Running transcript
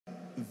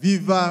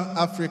Viva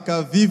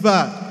Africa,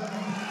 viva!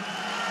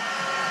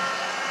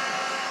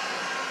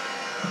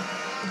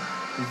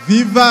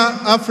 Viva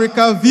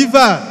Africa,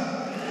 viva!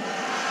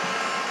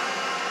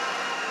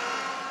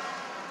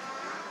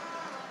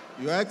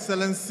 Your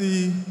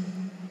Excellency,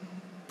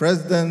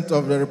 President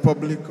of the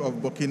Republic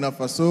of Burkina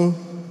Faso,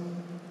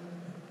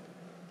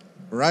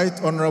 Right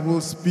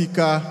Honorable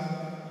Speaker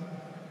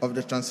of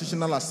the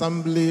Transitional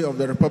Assembly of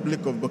the Republic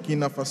of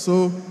Burkina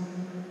Faso,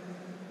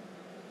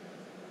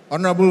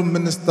 Honorable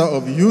Minister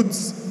of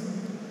Youth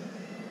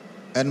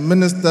and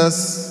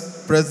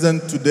ministers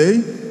present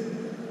today,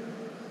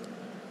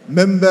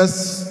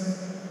 members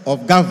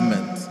of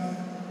government.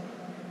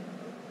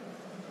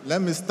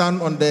 Let me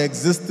stand on the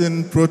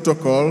existing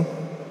protocol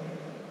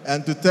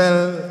and to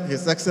tell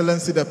His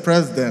Excellency the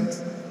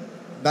President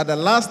that the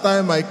last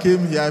time I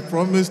came here, I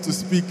promised to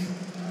speak.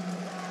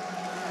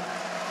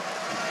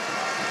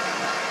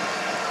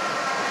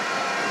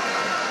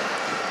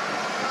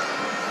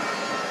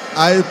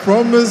 I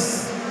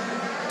promised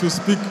to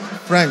speak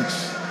French,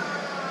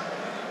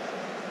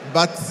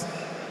 but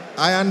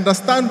I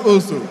understand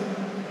also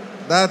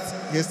that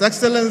His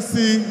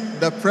Excellency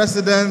the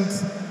President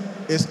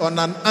is on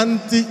an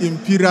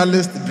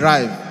anti-imperialist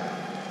drive,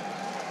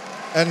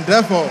 and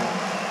therefore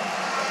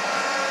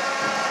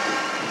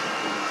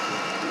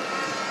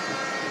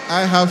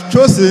I have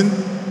chosen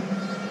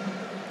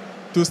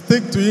to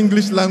stick to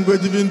English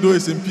language even though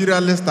it's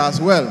imperialist as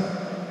well,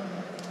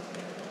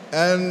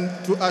 and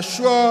to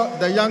assure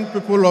the young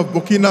people of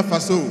Burkina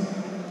Faso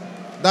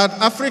that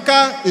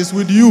Africa is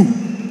with you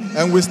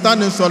and we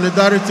stand in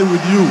solidarity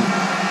with you.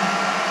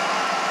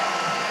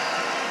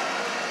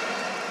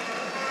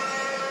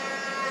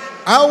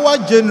 Our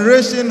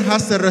generation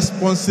has a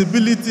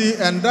responsibility,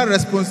 and that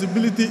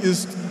responsibility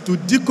is to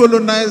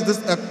decolonize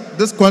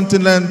this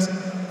continent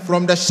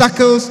from the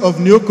shackles of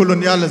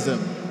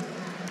neocolonialism.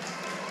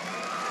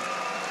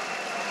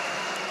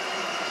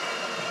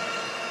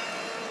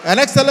 And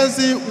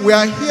Excellency, we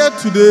are here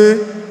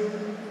today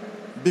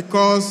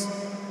because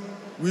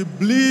we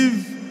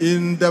believe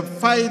in the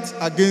fight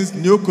against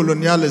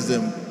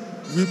neocolonialism.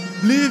 We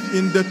believe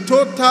in the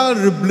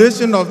total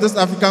liberation of this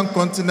African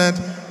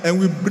continent, and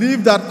we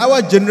believe that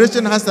our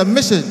generation has a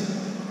mission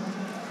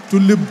to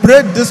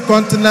liberate this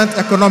continent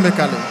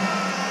economically.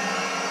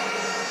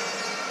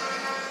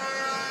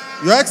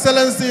 Your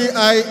Excellency,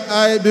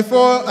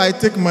 before I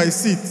take my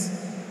seat,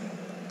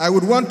 I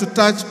would want to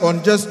touch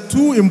on just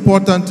two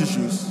important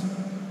issues.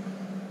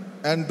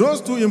 And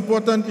those two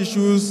important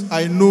issues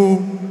I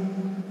know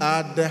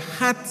are the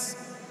heart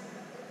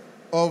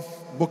of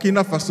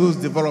Burkina Faso's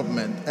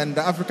development and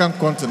the African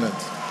continent.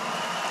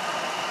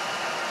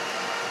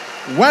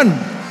 One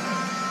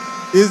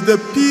is the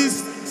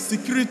peace,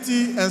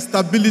 security, and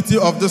stability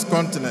of this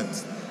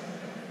continent.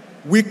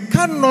 We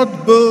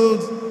cannot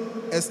build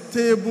a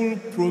stable,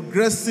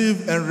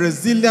 progressive, and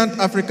resilient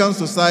African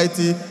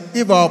society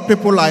if our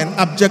people are in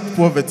abject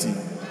poverty.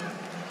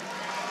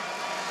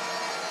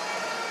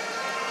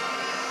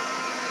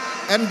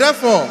 And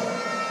therefore,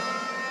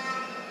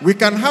 we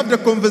can have the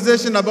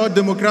conversation about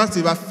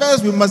democracy, but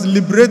first we must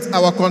liberate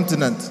our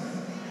continent.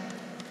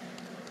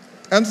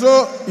 And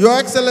so, Your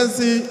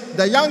Excellency,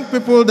 the young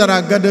people that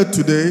are gathered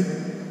today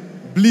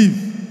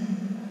believe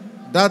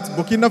that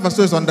Burkina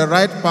Faso is on the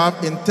right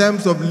path in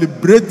terms of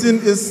liberating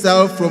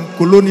itself from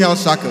colonial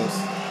shackles.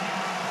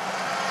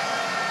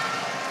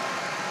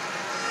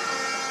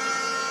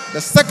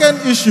 The second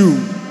issue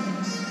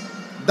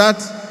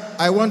that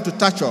I want to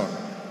touch on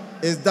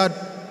is that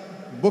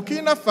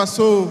Burkina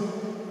Faso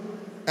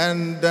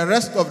and the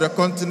rest of the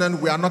continent,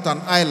 we are not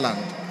an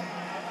island.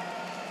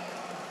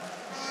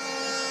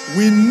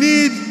 We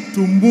need to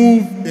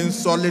move in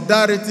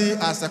solidarity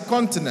as a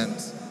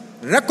continent,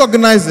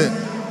 recognizing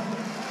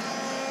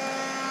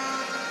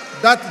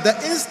that the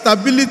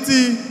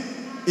instability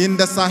in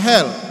the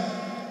Sahel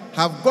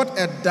have got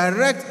a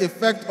direct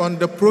effect on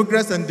the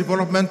progress and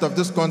development of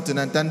this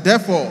continent, and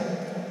therefore,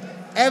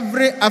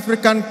 every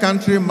African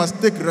country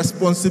must take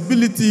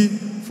responsibility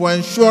for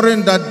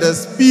ensuring that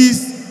there's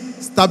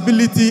peace,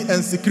 stability,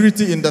 and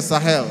security in the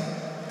Sahel.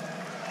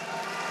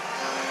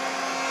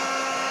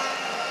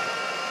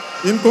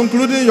 In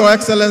concluding, Your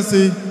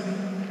Excellency,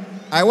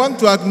 I want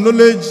to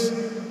acknowledge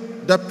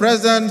the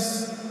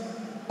presence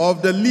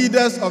of the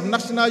leaders of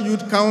national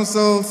youth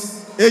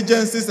councils,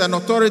 agencies, and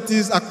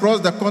authorities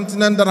across the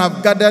continent that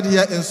have gathered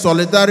here in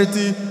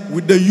solidarity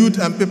with the youth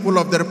and people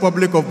of the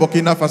Republic of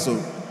Burkina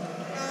Faso.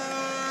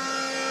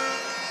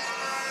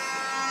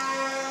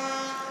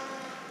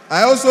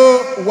 I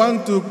also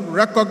want to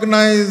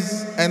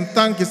recognize and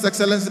thank His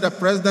Excellency the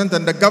President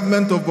and the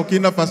government of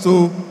Burkina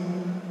Faso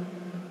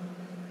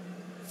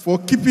for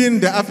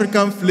keeping the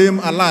African flame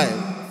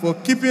alive, for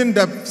keeping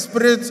the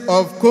spirit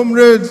of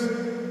comrades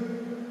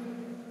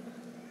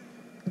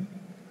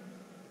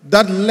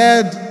that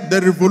led the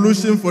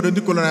revolution for the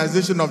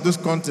decolonization of this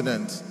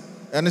continent.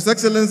 And His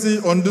Excellency,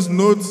 on this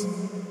note,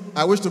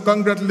 I wish to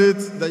congratulate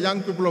the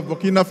young people of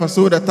Burkina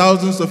Faso, the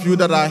thousands of you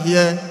that are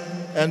here,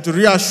 and to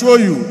reassure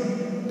you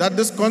that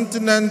this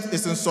continent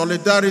is in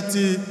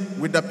solidarity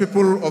with the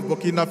people of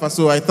Burkina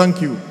Faso. I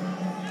thank you.